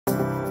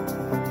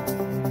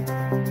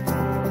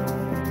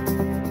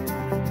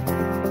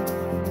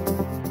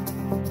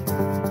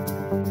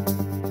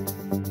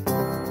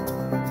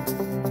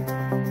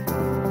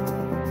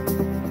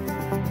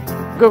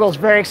Google's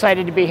very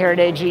excited to be here at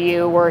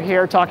AGU. We're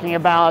here talking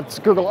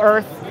about Google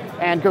Earth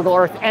and Google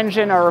Earth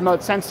Engine, our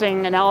remote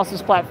sensing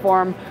analysis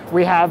platform.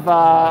 We have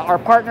our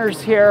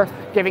partners here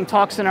giving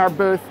talks in our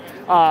booth,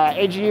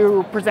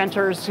 AGU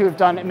presenters who have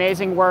done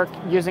amazing work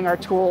using our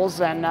tools,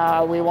 and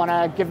we want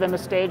to give them a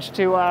stage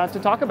to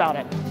talk about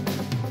it.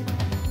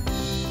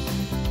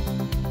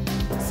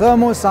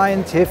 Thermo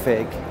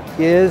Scientific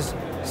is,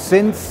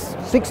 since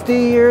 60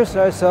 years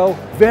or so,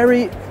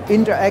 very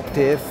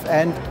interactive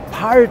and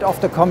part of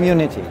the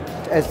community.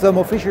 As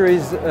Thermo Fisher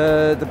is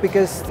the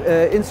biggest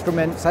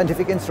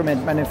scientific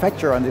instrument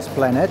manufacturer on this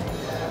planet,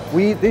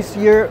 we this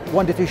year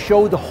wanted to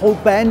show the whole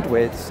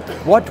bandwidth,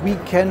 what we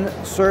can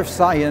serve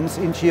science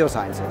in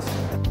geosciences.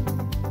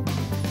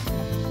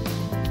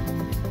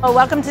 Well,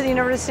 welcome to the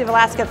University of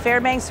Alaska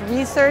Fairbanks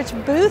Research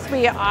Booth.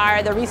 We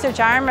are the research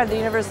arm of the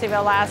University of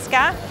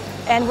Alaska,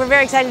 and we're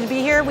very excited to be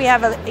here. We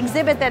have an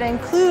exhibit that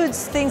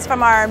includes things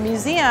from our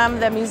museum,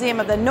 the Museum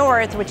of the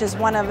North, which is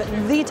one of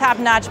the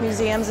top-notch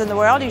museums in the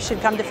world. You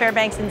should come to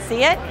Fairbanks and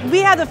see it. We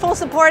have the full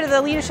support of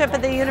the leadership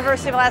at the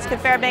University of Alaska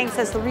Fairbanks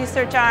as the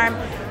research arm.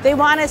 They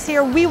want us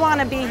here, we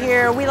want to be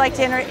here. We like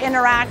to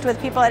interact with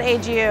people at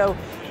AGU.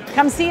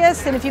 Come see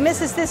us, and if you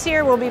miss us this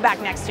year, we'll be back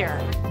next year.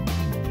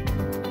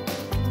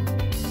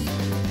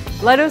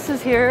 Leidos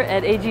is here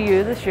at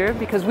AGU this year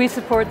because we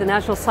support the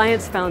National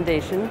Science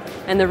Foundation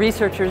and the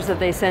researchers that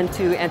they send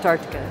to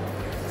Antarctica.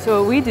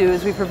 So what we do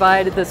is we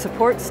provide the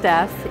support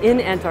staff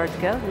in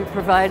Antarctica. We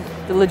provide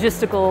the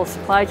logistical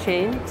supply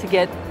chain to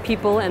get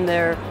people and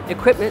their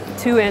equipment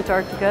to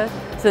Antarctica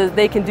so that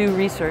they can do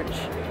research,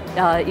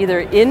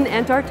 either in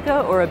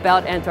Antarctica or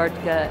about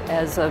Antarctica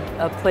as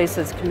a place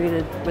that's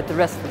commuted with the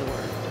rest of the world.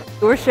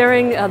 We're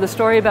sharing the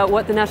story about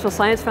what the National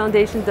Science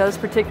Foundation does,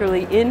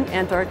 particularly in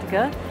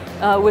Antarctica,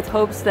 with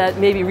hopes that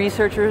maybe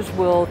researchers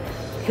will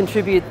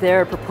contribute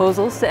their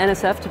proposals to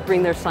NSF to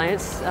bring their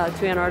science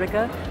to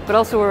Antarctica. But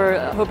also we're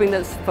hoping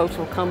that folks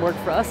will come work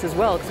for us as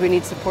well, because we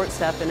need support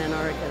staff in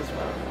Antarctica as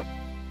well.